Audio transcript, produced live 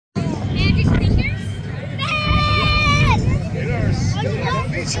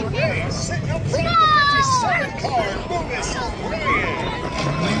feature race. Sitting up front, the 57 car, Lewis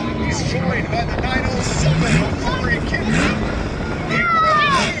Ryan. He's joined by the 907 Corey Kinder. In row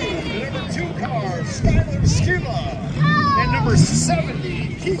 2, the number 2 car, Skylar Skima. And number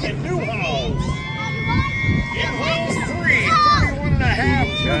 70, Keegan Newhouse. In row 3,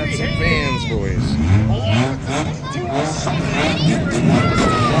 31.5. Got some fans, boys. Along with the 207,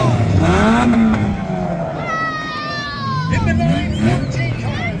 in the 914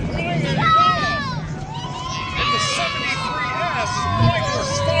 car, Brian Goff. In the 73S, Michael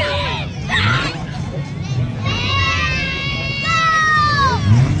Stark.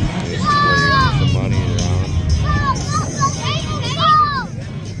 Just playing the money around.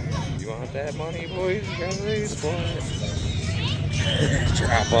 You want that money, boys? You gotta raise for it.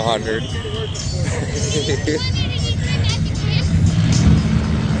 Drop 100.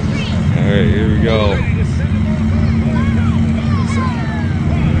 Alright, here we go.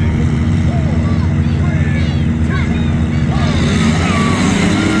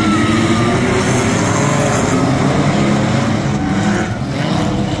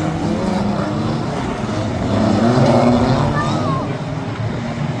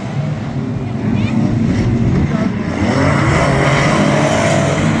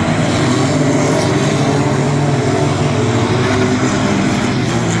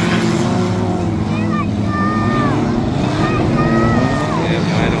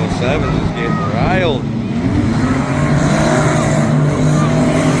 Seven is getting riled.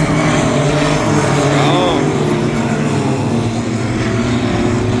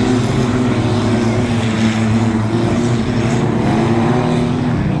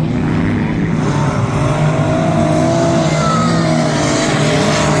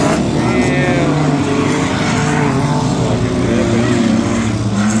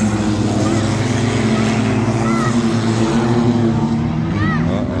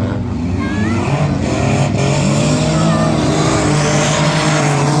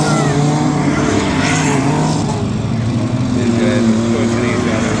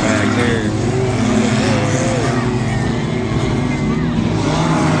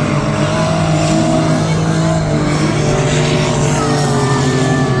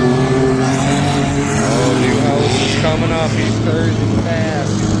 Coming up, he's surging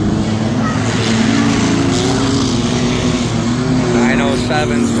fast.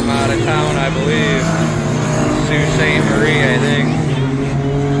 907's from out of town, I believe. Sault Ste. Marie, I think.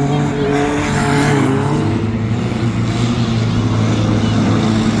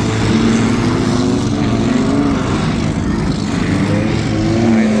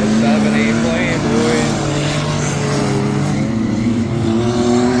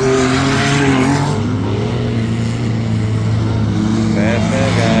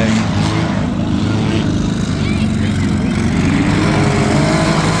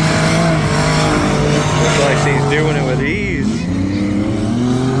 He's doing it with ease.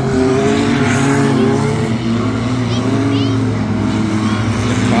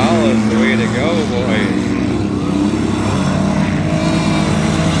 Impala's the way to go, boys.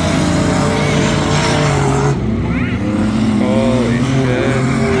 Holy shit.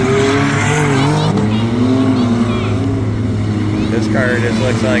 This car just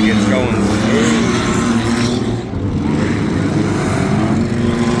looks like it's going smooth.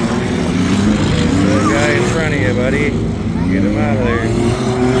 Guy in front of you, buddy. Get him out of there.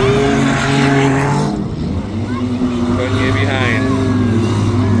 Putting you behind.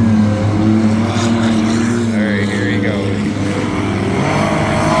 Alright, here he goes.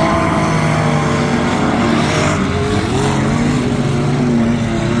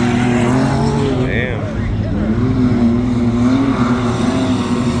 Damn.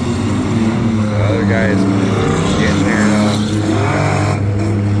 The other guy's getting there now.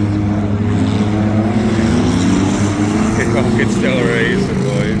 It's still racing,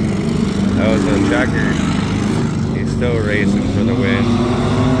 boys. That was a checker. He's still racing for the win.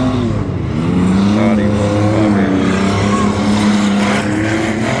 Thought he wasn't fucking.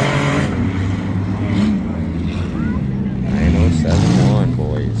 907-1,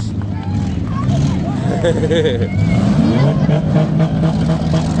 boys.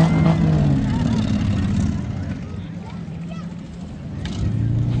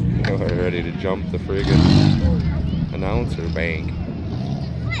 We're ready to jump the friggin' announcer bank.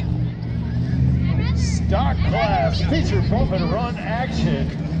 Stock class feature bump and run action.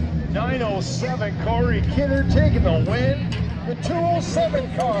 907 Corey Kidder taking the win. The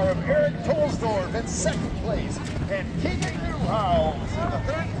 207 car of Eric Tolsdorf in second place. And Keegan Newhouse in the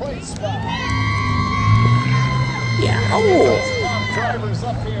third place spot. Yeah. Oh.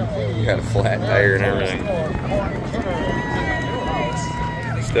 You got a flat tire and everything.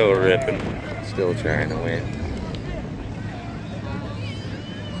 still ripping, still trying to win.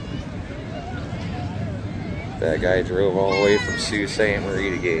 That guy drove all the way from Sault Ste. Marie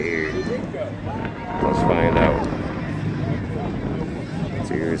to get here. Let's find out. Let's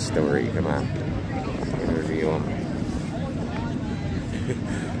hear his story. Come on. Interview him.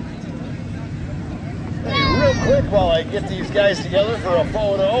 Hey, real quick while I get these guys together for a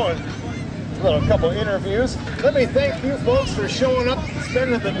photo and a couple interviews, let me thank you folks for showing up,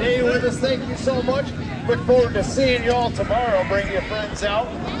 spending the day with us. Thank you so much. Look forward to seeing you all tomorrow. Bring your friends out.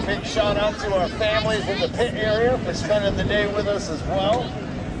 Big shout out to our families in the pit area for spending the day with us as well.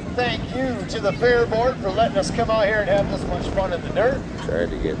 Thank you to the fair board for letting us come out here and have this much fun in the dirt. Tried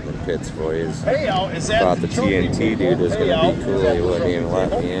to get in the pits, boys. Payout is at Thought the TNT dude was going to be cool. He wouldn't even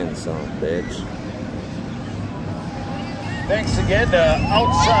let me in, son of a bitch. Thanks again to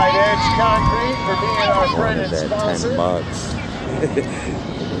Outside Edge Concrete for being our friend and That sponsor.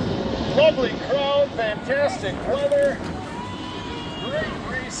 $10. Lovely crowd, fantastic weather, great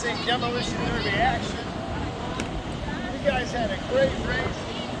racing, demolition derby action. You guys had a great race.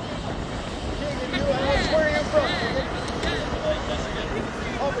 King and you, Alex, where are you from?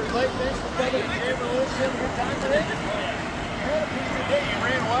 Hubbard Lake, thanks for coming to demolition. Good time today? You had a piece of day. You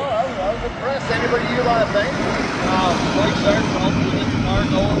ran well. I was impressed. Anybody you want to thank? Mike started to help with this car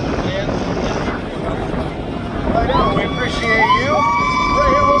going and I know, we appreciate you.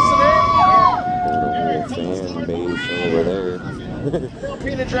 Right here, what's the name? Fan base over there.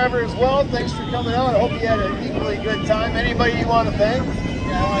 Filipino driver as well. Thanks for coming out. I hope you had an equally good time. Anybody you want to thank?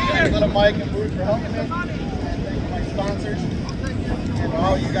 yeah, I want to thank Little Mike and Bruce for helping me. And thank my sponsors. And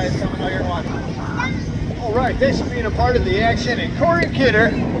all you guys coming out here watching. All right, thanks for being a part of the action. And Corey Kidder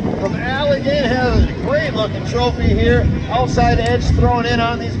from Allegan has a great looking trophy here. Outside Edge throwing in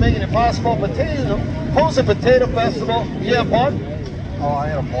on these, making it possible. Posen Potato Festival. Yeah, Bud? Oh, I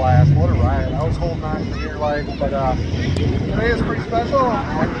had a blast. What a ride. I was holding on for dear life, but today is pretty special.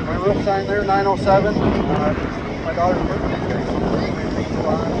 My roof sign there, 907. My daughter's birthday today, so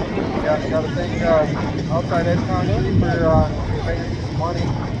yeah, got to thank Outside Edge Concrete for paying me some money.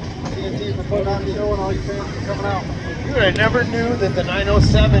 TNT for putting on the show and all you fans for coming out. You would have never knew that the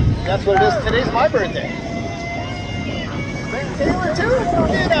 907, that's what it is. Today's my birthday. Taylor too?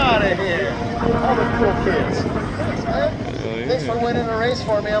 Get out of here. All the cool kids. Thanks, man. Thanks for winning a race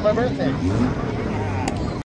for me on my birthday.